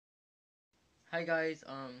Hi guys,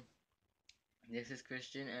 this is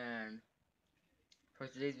Christian, and for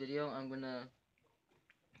today's video I'm gonna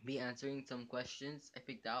be answering some questions I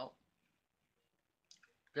picked out,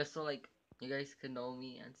 just so like you guys can know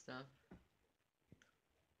me and stuff.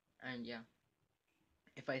 And yeah,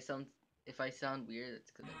 if I sound if I sound weird, it's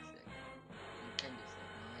 'cause I'm sick. I'm kind of sick,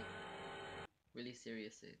 not like really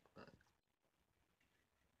serious sick, but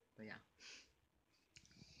yeah.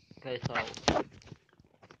 Okay, so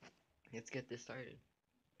let's get this started.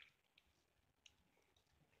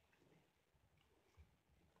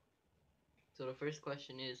 So the first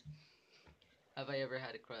question is, have I ever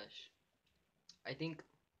had a crush? I think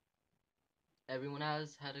everyone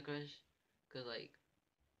has had a crush, 'cause like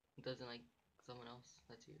it doesn't like someone else.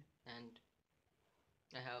 That's you. And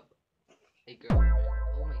I have a girlfriend.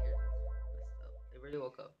 Oh, my hair is messed up. I really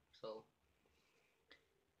woke up, so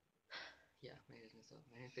yeah, my hair's messed up.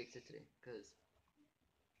 I didn't fix it today because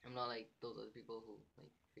I'm not like those other people who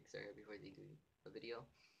like fix their hair before they do a video.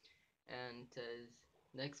 And says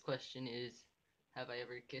next question is, have I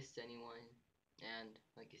ever kissed anyone? And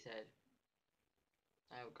like you said,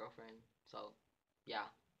 I have a girlfriend, so yeah.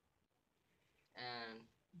 And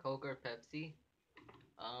Coke or Pepsi?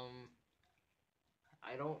 Um,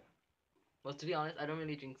 I don't. Well, to be honest, I don't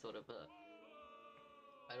really drink soda, but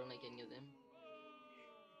I don't like any of them.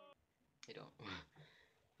 I don't.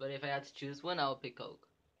 But if I had to choose one, I would pick Coke,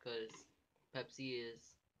 cause Pepsi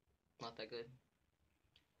is not that good.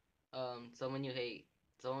 Someone you hate.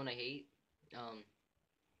 Someone I hate. Um,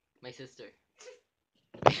 my sister.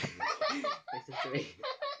 My sister.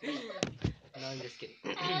 No, I'm just kidding.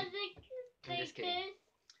 I'm just kidding.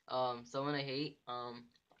 Someone I hate. I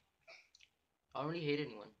don't really hate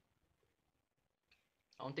anyone.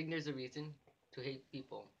 I don't think there's a reason to hate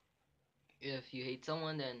people. If you hate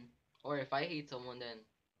someone, then, or if I hate someone, then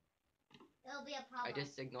It'll be a problem. I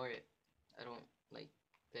just ignore it. I don't like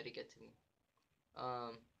let it get to me.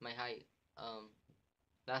 My height. Um,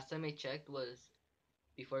 last time I checked was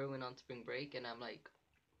before we went on spring break, and I'm like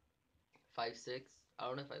 5'6". I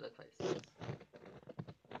don't know if I look 5'6".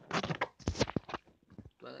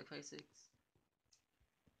 Do I look 5'6"?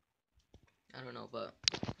 I don't know, but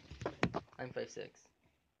I'm 5'6".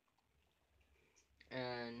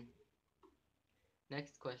 And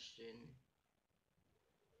next question,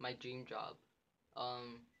 my dream job.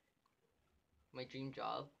 Um, my dream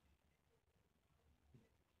job.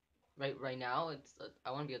 Right now,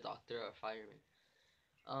 I want to be a doctor or a fireman.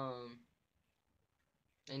 Um,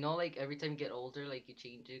 I know like every time you get older, like you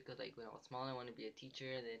change it. Cause like when I was small, I wanted to be a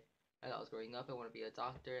teacher, and then as I was growing up, I want to be a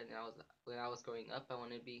doctor, and then when I was growing up, I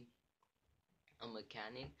wanted to be a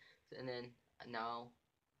mechanic, and then now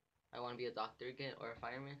I want to be a doctor again or a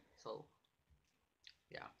fireman. So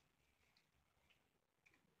yeah,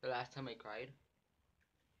 the last time I cried,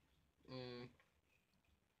 mm,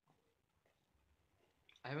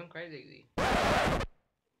 I haven't cried lately.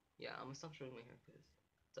 Yeah, I'm gonna stop showing my hair because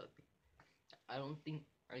it's ugly. I don't think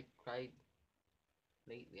I cried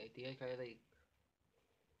lately. I think I cried like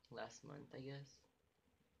last month, I guess.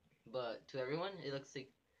 But to everyone, it looks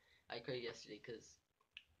like I cried yesterday because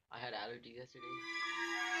I had allergies yesterday.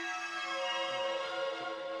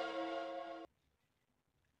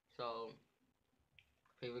 So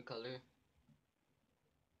favorite color,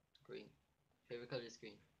 green. Favorite color is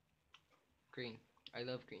green. Green. I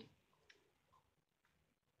love green.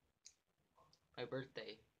 My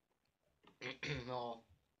birthday. No,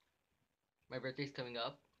 my birthday's coming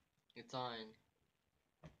up. It's on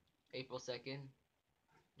April 2nd.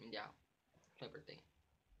 And yeah, it's my birthday.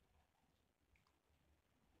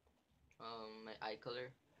 My eye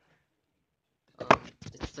color.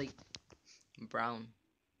 It's like brown,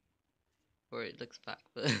 or it looks black,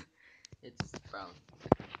 but it's brown.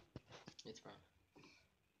 It's brown.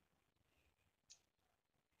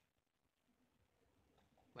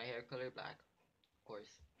 My hair color black, of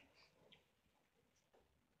course.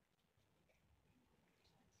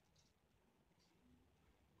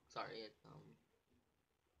 Sorry,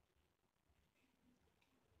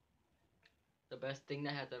 the best thing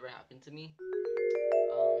that has ever happened to me.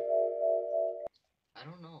 I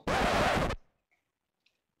don't know.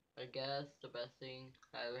 I guess the best thing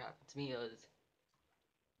that ever happened to me was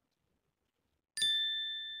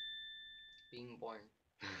being born.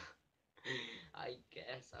 I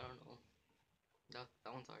guess I don't know.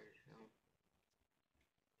 That one's hard.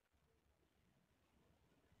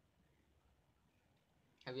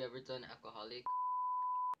 Have you ever done alcoholic?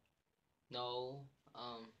 No.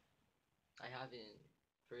 I haven't.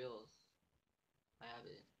 For reals. I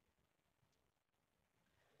haven't.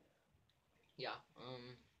 Yeah.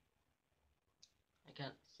 I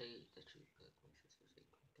can't say the truth because my sister's like,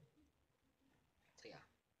 okay.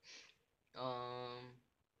 Um,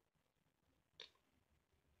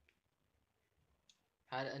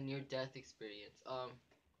 had a near death experience.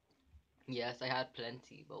 Yes, I had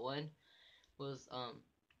plenty, but one was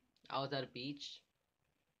I was at a beach,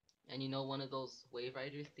 and you know one of those wave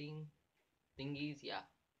rider thingies, yeah.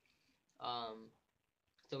 Um,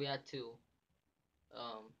 so we had two.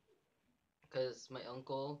 Um, cause my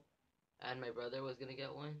uncle and my brother was gonna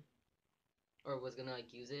get one, or was gonna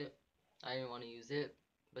like use it. I didn't want to use it,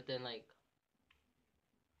 but then like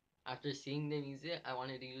after seeing them use it, I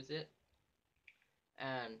wanted to use it,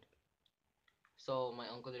 and so my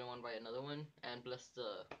uncle didn't want to buy another one, and plus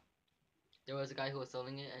there was a guy who was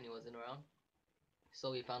selling it and he wasn't around,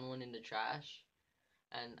 so we found one in the trash,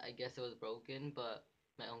 and I guess it was broken, but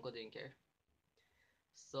my uncle didn't care,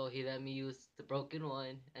 so he let me use the broken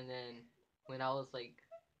one, and then when I was like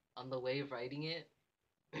on the wave riding it,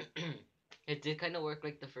 it did kind of work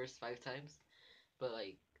like the first 5 times, but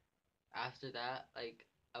like after that, like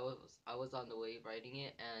I was on the wave riding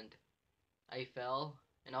it and I fell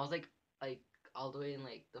and I was like all the way in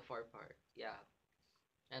like the far part. Yeah.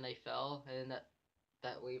 And I fell and then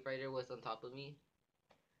that wave rider was on top of me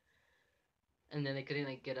and then I couldn't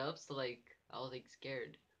like get up, so like I was like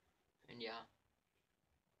scared. And yeah.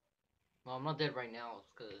 Well, I'm not dead right now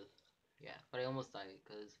cuz yeah, but I almost died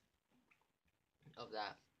cuz of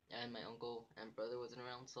that. And my uncle and brother wasn't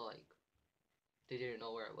around, so like they didn't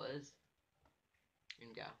know where I was.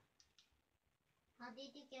 And yeah, How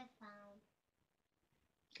did you get found?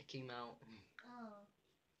 I came out. Oh.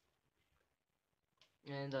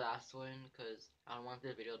 And the last one, cuz I don't want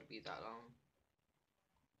the video to be that long.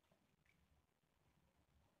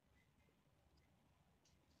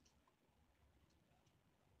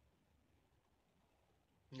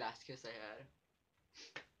 Last kiss I had.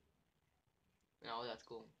 No, that's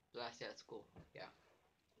cool. Last day at school. Yeah.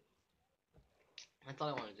 That's all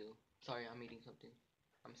I want to do. Sorry, I'm eating something.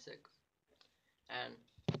 I'm sick. And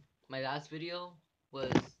my last video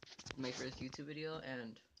was my first YouTube video,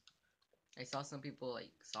 and I saw some people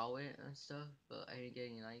like saw it and stuff, but I didn't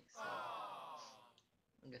get any likes, so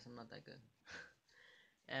I guess I'm not that good.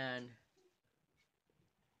 And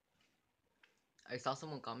I saw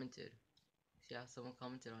someone commented. Yeah, someone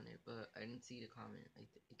commented on it, but I didn't see the comment. I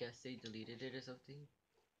guess they deleted it or something.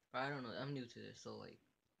 Or I don't know. I'm new to this, so like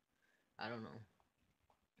I don't know.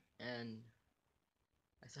 And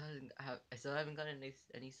I still haven't gotten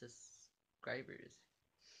any subscribers.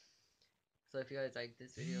 So if you guys like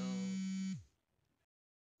this video,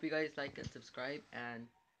 if you guys like and subscribe, and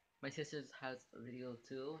my sister has a video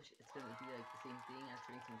too. It's gonna be like the same thing,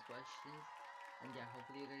 answering some questions. And yeah,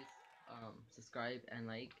 hopefully you guys subscribe and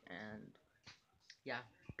like, and yeah,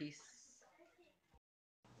 peace.